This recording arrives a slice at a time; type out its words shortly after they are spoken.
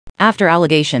After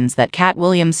allegations that Katt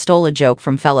Williams stole a joke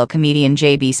from fellow comedian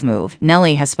JB Smoove,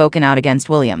 Nelly has spoken out against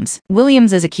Williams.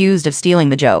 Williams is accused of stealing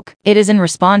the joke. It is in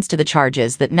response to the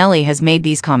charges that Nelly has made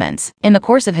these comments. In the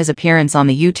course of his appearance on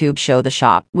the YouTube show The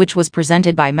Shop, which was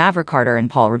presented by Maverick Carter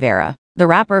and Paul Rivera, the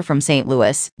rapper from St.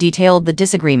 Louis detailed the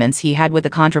disagreements he had with the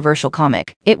controversial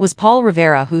comic. It was Paul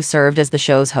Rivera who served as the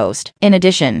show's host. In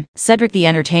addition, Cedric the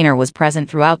Entertainer was present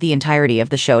throughout the entirety of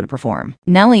the show to perform.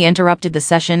 Nelly interrupted the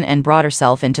session and brought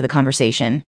herself into the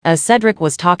conversation. As Cedric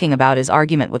was talking about his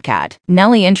argument with Katt,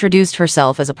 Nelly introduced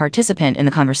herself as a participant in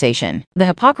the conversation. The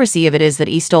hypocrisy of it is that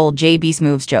he stole JB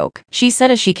Smoove's joke, she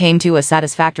said as she came to a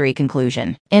satisfactory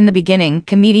conclusion. In the beginning,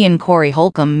 comedian Corey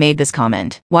Holcomb made this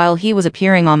comment while he was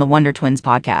appearing on the Wonder Twins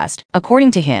podcast.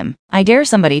 According to him, "I dare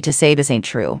somebody to say this ain't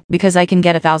true, because I can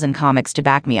get 1,000 comics to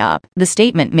back me up." The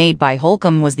statement made by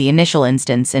Holcomb was the initial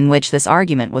instance in which this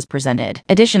argument was presented.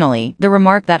 Additionally, the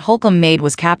remark that Holcomb made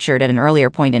was captured at an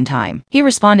earlier point in time. He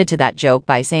responded to that joke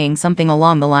by saying something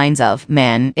along the lines of,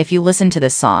 "Man, if you listen to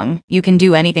this song, you can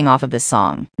do anything off of this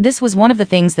song." This was one of the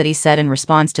things that he said in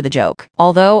response to the joke.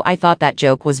 "Although I thought that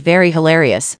joke was very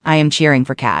hilarious, I am cheering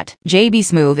for Katt. JB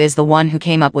Smoove is the one who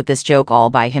came up with this joke all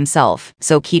by himself,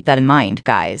 so keep that in mind,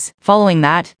 guys." Following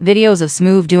that, videos of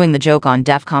Smoove doing the joke on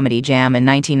Def Comedy Jam in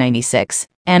 1996,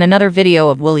 and another video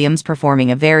of Williams performing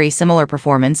a very similar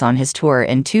performance on his tour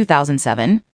in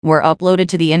 2007, were uploaded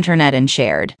to the internet and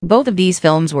shared. Both of these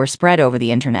films were spread over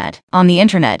the internet. On the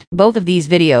internet, both of these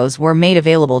videos were made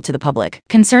available to the public.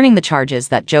 Concerning the charges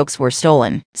that jokes were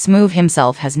stolen, Smoove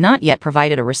himself has not yet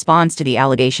provided a response to the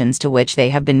allegations to which they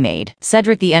have been made.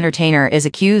 Cedric the Entertainer is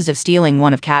accused of stealing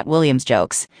one of Katt Williams'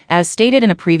 jokes, as stated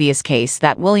in a previous case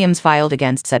that Williams filed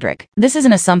against Cedric. This is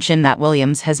an assumption that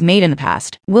Williams has made in the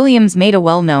past. Williams made a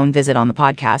well-known visit on the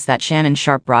podcast that Shannon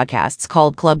Sharpe broadcasts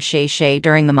called Club Shay Shay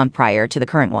during the month prior to the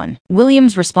current one.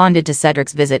 Williams responded to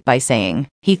Cedric's visit by saying,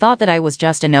 "He thought that I was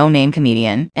just a no-name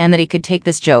comedian, and that he could take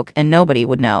this joke and nobody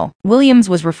would know." Williams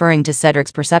was referring to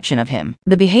Cedric's perception of him.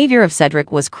 The behavior of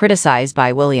Cedric was criticized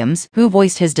by Williams, who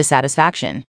voiced his dissatisfaction.